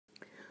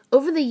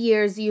Over the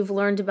years, you've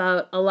learned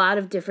about a lot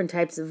of different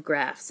types of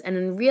graphs, and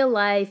in real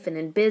life and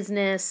in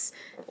business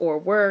or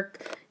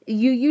work,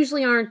 you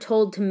usually aren't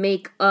told to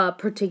make a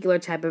particular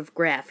type of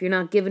graph. You're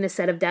not given a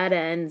set of data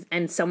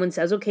and someone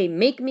says, okay,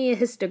 make me a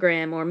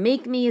histogram or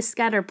make me a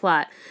scatter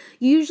plot.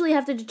 You usually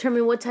have to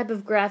determine what type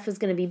of graph is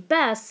going to be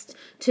best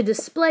to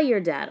display your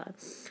data.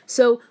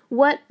 So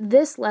what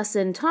this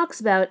lesson talks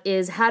about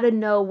is how to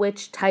know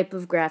which type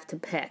of graph to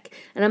pick.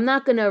 And I'm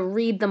not going to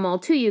read them all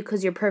to you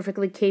because you're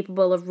perfectly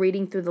capable of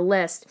reading through the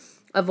list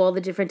of all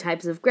the different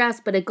types of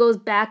graphs, but it goes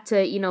back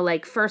to,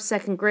 like first,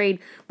 second grade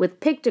with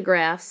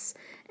pictographs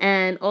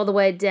and all the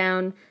way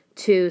down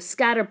to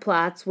scatter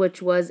plots,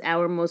 which was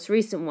our most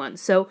recent one.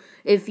 So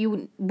if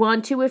you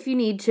want to, if you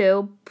need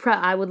to,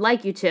 I would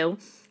like you to,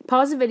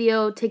 pause the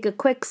video, take a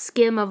quick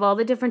skim of all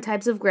the different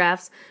types of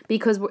graphs,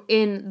 because we're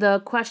in the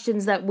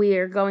questions that we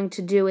are going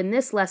to do in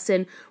this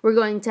lesson, we're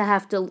going to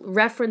have to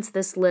reference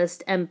this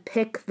list and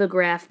pick the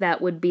graph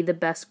that would be the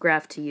best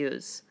graph to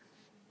use.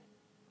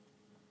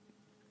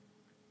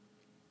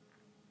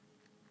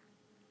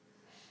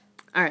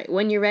 All right,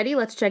 when you're ready,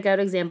 let's check out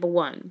example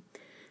 1.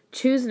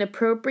 Choose an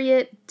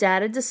appropriate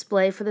data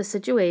display for the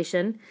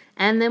situation,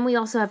 and then we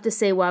also have to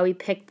say why we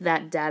picked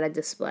that data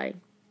display.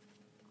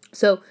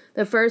 So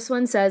the first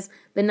one says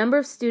the number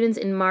of students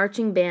in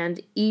marching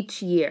band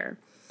each year.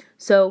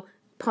 So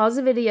pause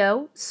the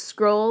video,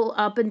 scroll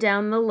up and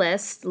down the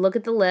list, look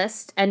at the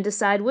list, and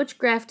decide which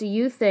graph do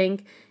you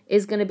think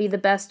is going to be the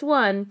best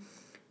one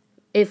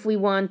if we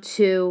want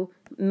to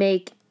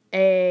make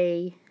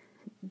a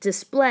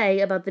display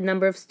about the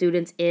number of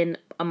students in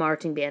a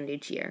marching band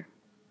each year.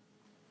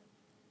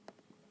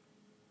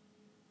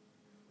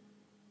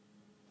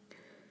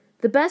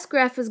 The best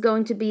graph is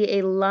going to be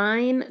a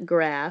line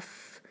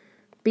graph,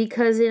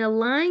 because in a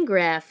line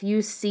graph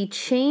you see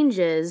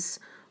changes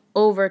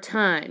over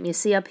time. You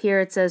see up here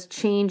it says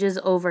changes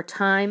over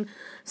time.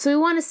 So we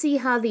want to see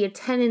how the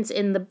attendance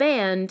in the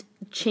band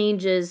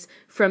changes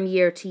from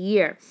year to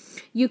year.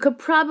 You could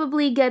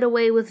probably get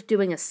away with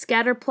doing a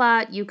scatter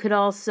plot. You could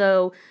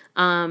also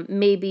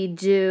maybe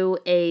do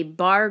a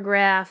bar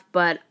graph,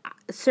 but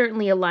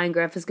certainly a line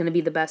graph is going to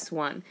be the best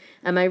one.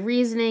 And my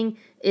reasoning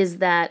is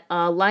that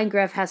a line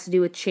graph has to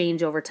do with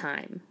change over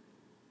time.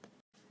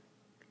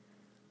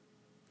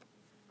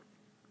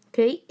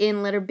 Okay,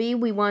 in letter B,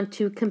 we want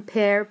to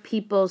compare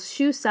people's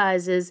shoe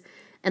sizes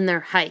and their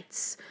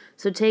heights.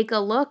 So take a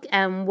look,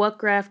 and what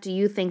graph do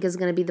you think is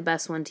going to be the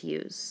best one to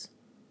use?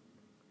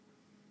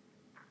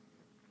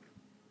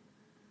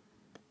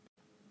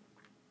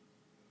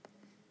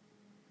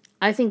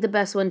 I think the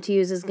best one to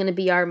use is going to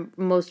be our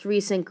most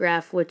recent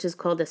graph, which is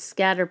called a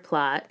scatter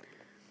plot.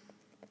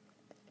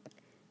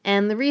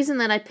 And the reason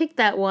that I picked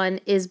that one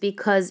is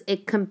because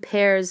it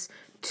compares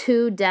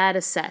two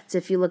data sets.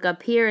 If you look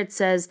up here, it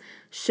says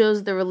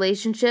shows the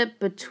relationship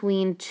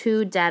between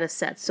two data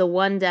sets. So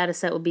one data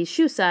set would be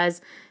shoe size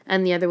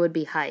and the other would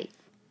be height.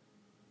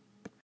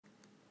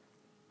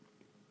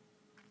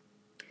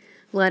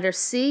 Letter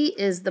C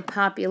is the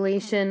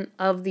population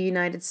of the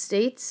United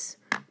States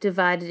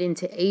divided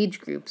into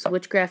age groups.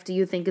 Which graph do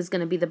you think is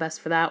going to be the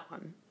best for that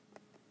one?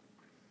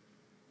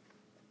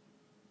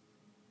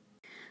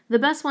 The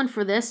best one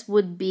for this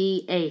would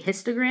be a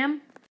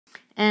histogram.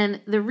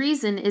 And the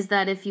reason is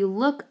that if you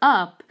look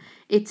up,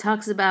 it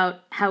talks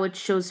about how it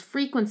shows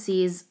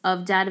frequencies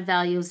of data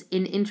values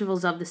in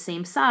intervals of the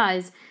same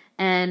size.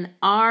 And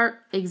our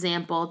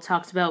example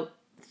talks about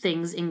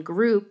things in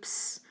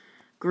groups.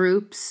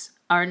 Groups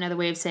are another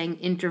way of saying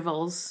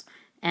intervals.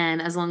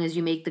 And as long as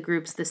you make the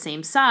groups the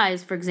same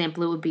size, for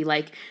example, it would be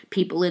like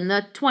people in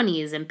the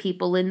 20s and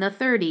people in the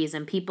 30s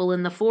and people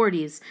in the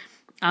 40s.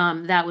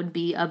 That would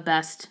be a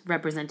best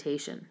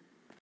representation.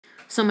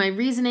 So my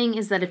reasoning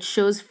is that it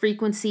shows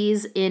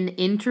frequencies in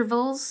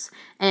intervals,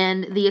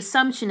 and the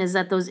assumption is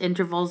that those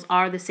intervals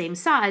are the same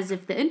size.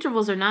 If the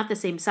intervals are not the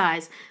same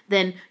size,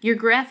 then your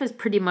graph is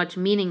pretty much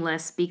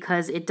meaningless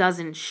because it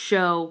doesn't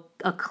show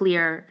a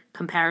clear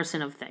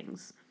comparison of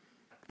things.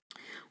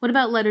 What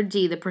about letter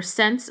D, the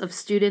percents of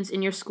students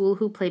in your school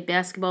who play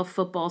basketball,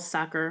 football,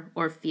 soccer,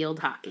 or field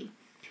hockey?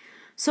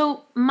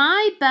 So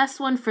my best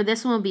one for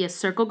this one would be a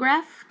circle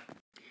graph,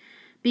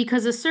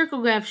 because a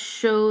circle graph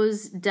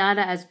shows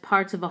data as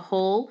parts of a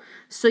whole.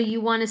 So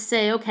you want to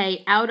say,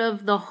 okay, out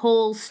of the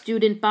whole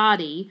student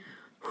body,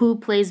 who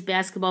plays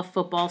basketball,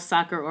 football,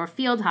 soccer, or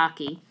field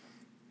hockey?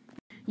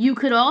 You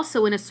could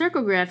also, in a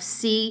circle graph,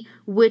 see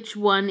which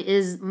one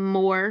is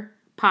more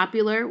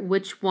popular,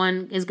 which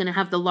one is going to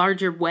have the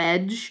larger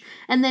wedge.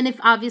 And then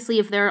obviously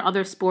if there are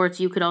other sports,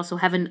 you could also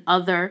have an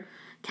other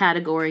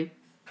category.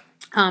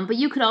 But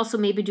you could also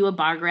maybe do a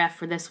bar graph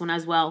for this one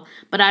as well,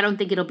 but I don't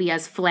think it'll be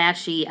as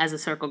flashy as a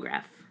circle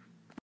graph.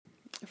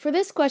 For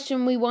this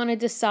question, we want to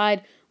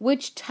decide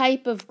which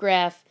type of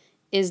graph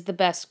is the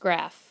best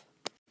graph.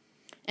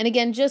 And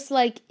again, just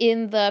like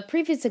in the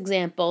previous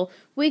example,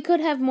 we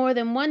could have more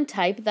than one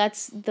type.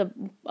 That's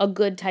a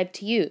good type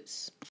to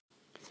use.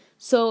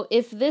 So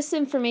if this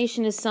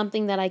information is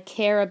something that I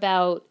care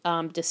about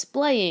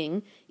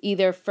displaying,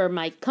 either for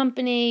my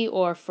company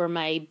or for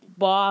my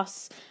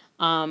boss,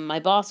 My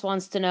boss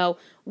wants to know,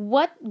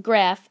 what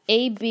graph,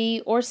 A,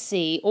 B, or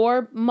C,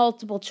 or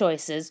multiple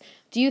choices,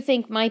 do you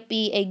think might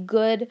be a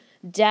good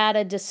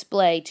data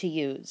display to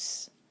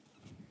use?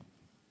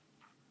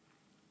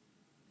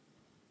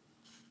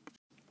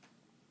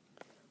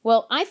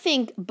 Well, I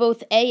think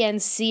both A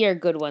and C are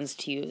good ones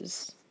to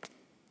use.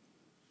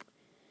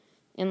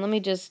 And let me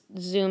just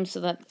zoom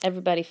so that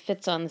everybody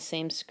fits on the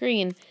same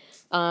screen.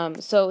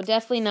 So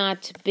definitely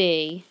not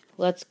B.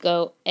 Let's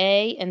go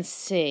A and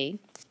C.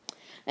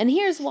 And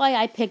here's why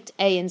I picked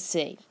A and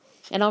C.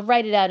 And I'll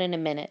write it out in a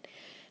minute.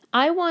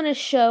 I want to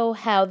show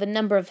how the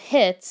number of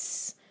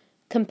hits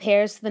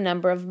compares to the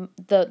number of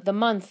the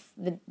month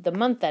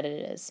that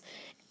it is.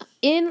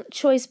 In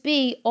choice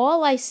B,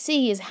 all I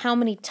see is how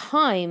many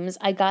times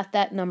I got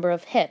that number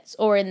of hits,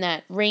 or in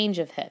that range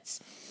of hits.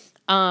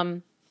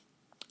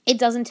 It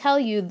doesn't tell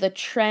you the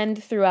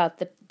trend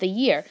throughout the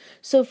year.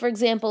 So, for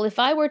example, if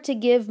I were to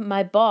give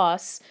my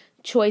boss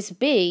choice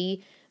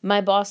B, my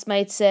boss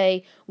might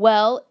say,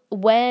 well,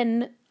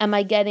 when am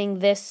I getting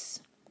this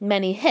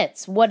many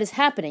hits? What is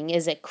happening?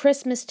 Is it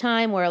Christmas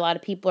time where a lot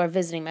of people are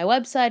visiting my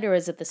website, or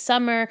is it the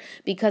summer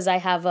because I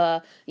have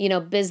a,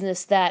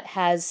 business that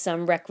has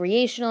some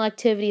recreational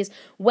activities?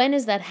 When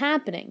is that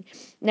happening?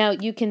 Now,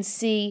 you can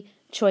see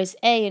choice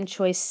A and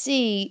choice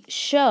C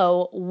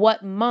show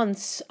what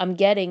months I'm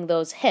getting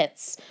those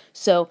hits.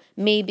 So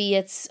maybe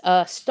it's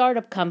a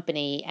startup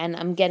company and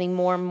I'm getting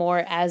more and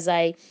more as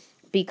I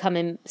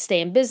stay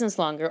in business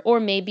longer. Or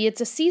maybe it's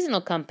a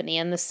seasonal company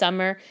and the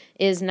summer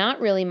is not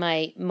really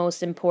my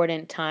most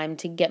important time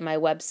to get my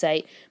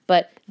website,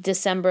 but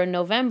December and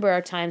November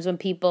are times when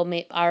people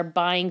are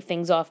buying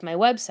things off my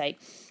website.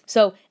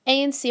 So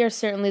A and C are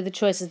certainly the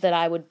choices that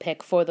I would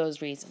pick for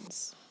those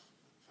reasons.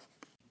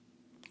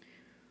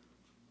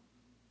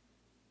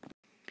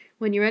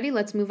 When you're ready,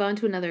 let's move on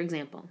to another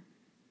example.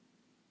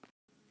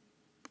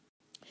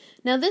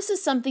 Now, this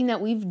is something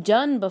that we've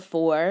done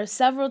before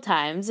several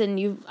times,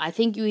 and I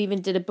think you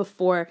even did it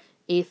before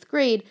 8th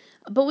grade,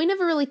 but we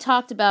never really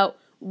talked about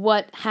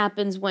what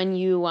happens when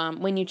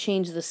you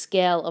change the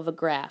scale of a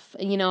graph.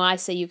 And, I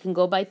say you can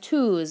go by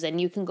 2s and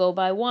you can go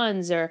by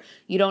 1s, or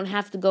you don't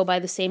have to go by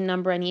the same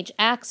number on each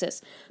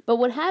axis. But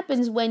what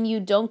happens when you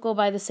don't go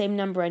by the same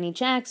number on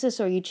each axis,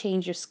 or you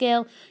change your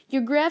scale,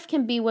 your graph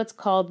can be what's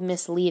called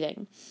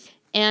misleading.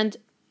 And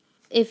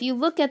if you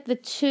look at the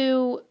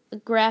two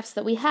graphs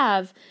that we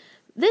have,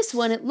 this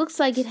one, it looks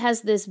like it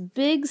has this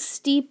big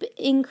steep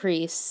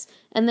increase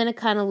and then it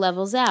kind of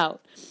levels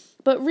out.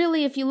 But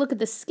really, if you look at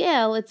the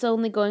scale, it's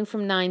only going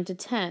from 9 to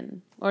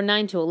 10, or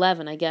 9 to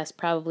 11, I guess,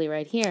 probably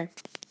right here.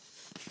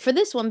 For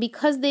this one,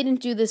 because they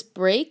didn't do this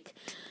break,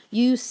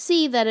 you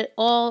see that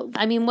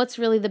what's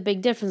really the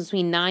big difference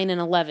between 9 and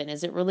 11?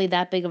 Is it really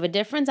that big of a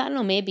difference? I don't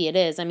know, maybe it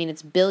is.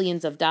 It's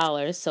billions of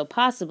dollars, so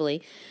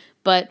possibly.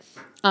 But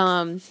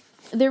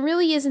there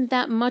really isn't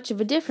that much of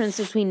a difference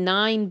between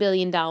 $9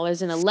 billion and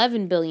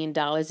 $11 billion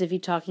if you're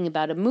talking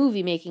about a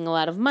movie making a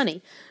lot of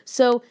money.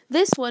 So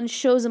this one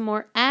shows a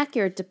more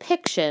accurate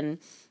depiction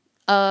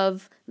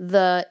of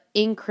the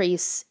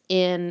increase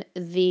in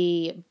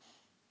the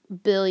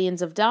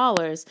billions of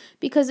dollars,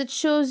 because it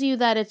shows you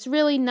that it's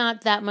really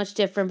not that much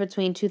different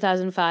between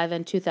 2005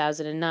 and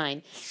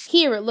 2009.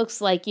 Here it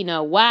looks like,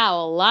 wow,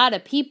 a lot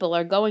of people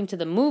are going to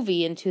the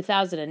movie in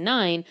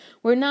 2009,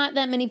 where not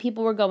that many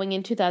people were going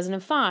in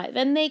 2005.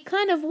 And they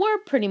kind of were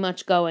pretty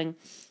much going.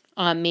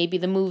 Maybe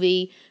the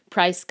movie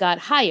price got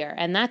higher,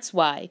 and that's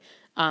why.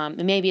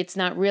 Maybe it's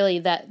not really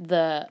that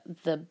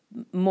the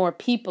more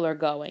people are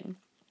going.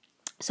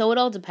 So it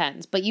all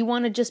depends, but you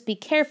want to just be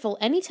careful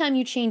anytime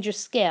you change your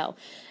scale.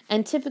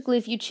 And typically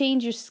if you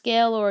change your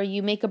scale or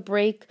you make a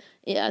break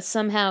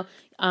somehow,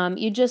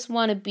 you just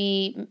want to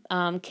be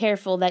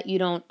careful that you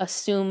don't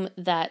assume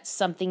that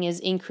something is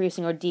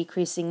increasing or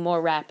decreasing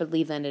more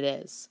rapidly than it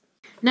is.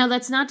 Now,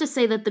 that's not to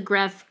say that the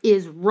graph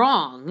is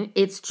wrong.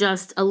 It's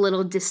just a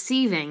little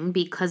deceiving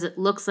because it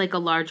looks like a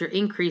larger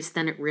increase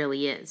than it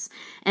really is.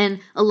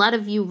 And a lot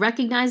of you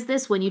recognize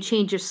this when you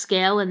change your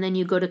scale and then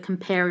you go to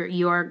compare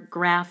your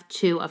graph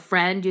to a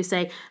friend. You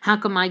say, how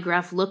come my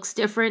graph looks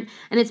different?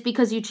 And it's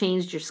because you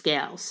changed your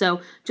scale.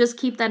 So just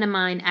keep that in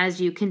mind as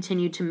you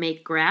continue to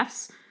make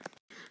graphs.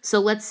 So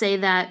let's say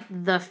that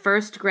the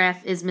first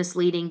graph is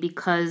misleading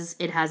because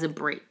it has a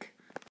break.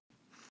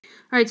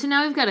 All right, so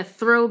now we've got a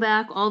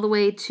throwback all the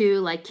way to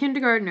like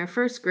kindergarten or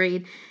first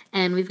grade,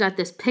 and we've got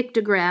this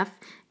pictograph,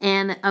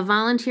 and a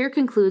volunteer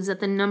concludes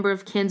that the number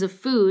of cans of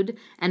food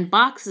and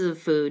boxes of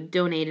food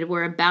donated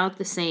were about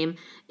the same.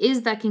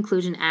 Is that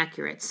conclusion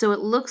accurate? So it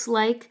looks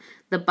like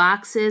the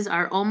boxes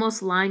are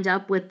almost lined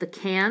up with the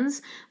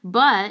cans,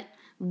 but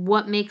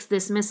what makes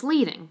this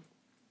misleading?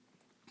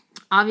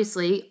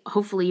 Obviously,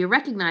 hopefully you're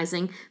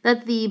recognizing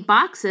that the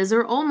boxes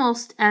are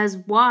almost as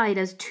wide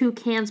as two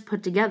cans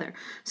put together.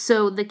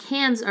 So the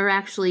cans are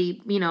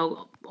actually,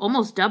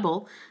 almost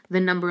double the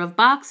number of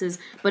boxes,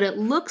 but it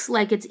looks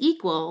like it's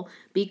equal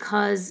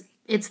because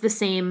it's the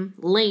same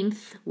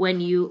length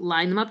when you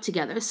line them up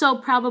together. So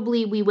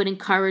probably we would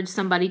encourage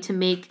somebody to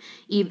make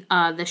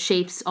the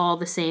shapes all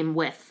the same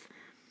width.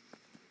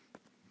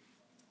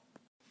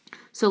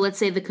 So let's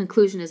say the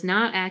conclusion is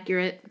not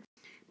accurate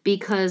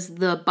because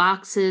the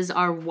boxes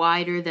are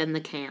wider than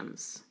the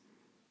cans.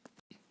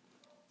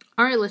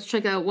 All right, let's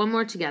check out one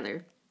more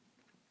together.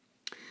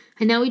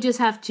 And now we just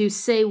have to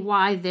say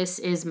why this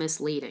is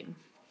misleading.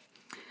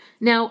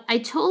 Now, I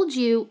told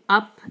you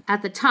up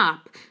at the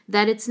top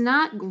that it's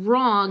not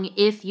wrong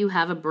if you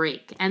have a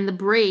break, and the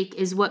break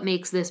is what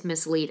makes this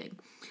misleading.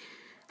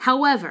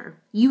 However,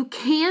 you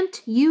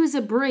can't use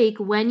a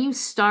break when you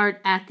start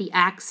at the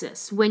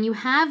axis. When you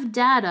have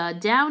data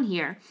down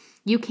here,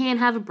 you can't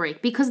have a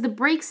break because the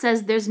break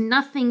says there's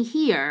nothing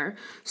here,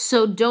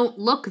 so don't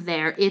look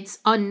there. It's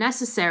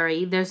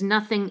unnecessary. There's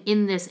nothing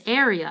in this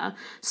area,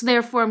 so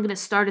therefore I'm going to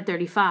start at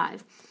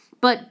 35.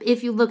 But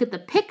if you look at the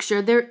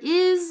picture, there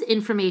is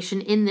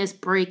information in this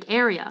break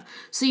area.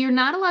 So you're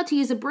not allowed to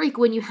use a break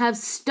when you have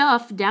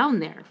stuff down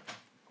there.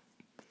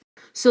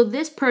 So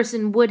this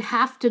person would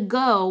have to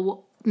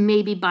go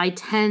maybe by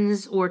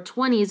 10s or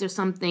 20s or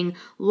something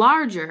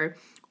larger,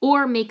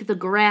 or make the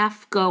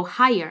graph go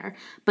higher.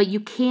 But you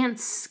can't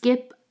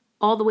skip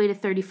all the way to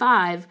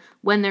 35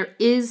 when there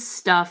is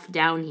stuff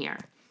down here.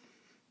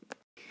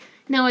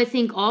 Now, I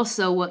think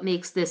also what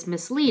makes this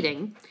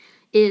misleading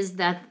is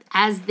that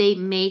as they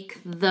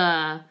make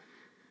the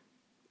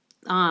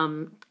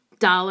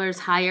dollars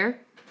higher,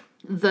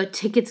 the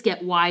tickets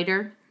get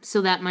wider.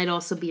 So that might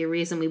also be a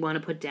reason we want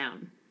to put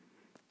down.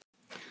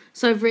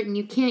 So I've written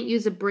you can't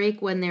use a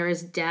break when there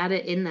is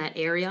data in that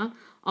area.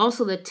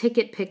 Also, the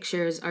ticket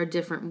pictures are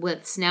different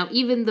widths. Now,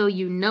 even though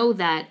you know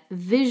that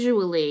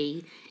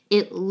visually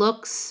it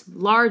looks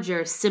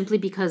larger simply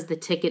because the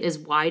ticket is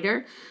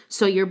wider,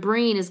 so your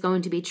brain is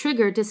going to be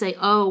triggered to say,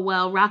 oh,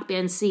 well, Rock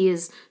Band C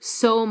is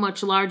so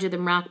much larger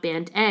than Rock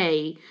Band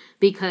A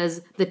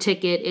because the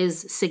ticket is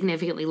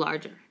significantly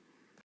larger.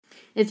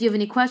 If you have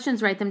any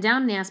questions, write them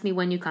down and ask me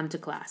when you come to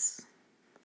class.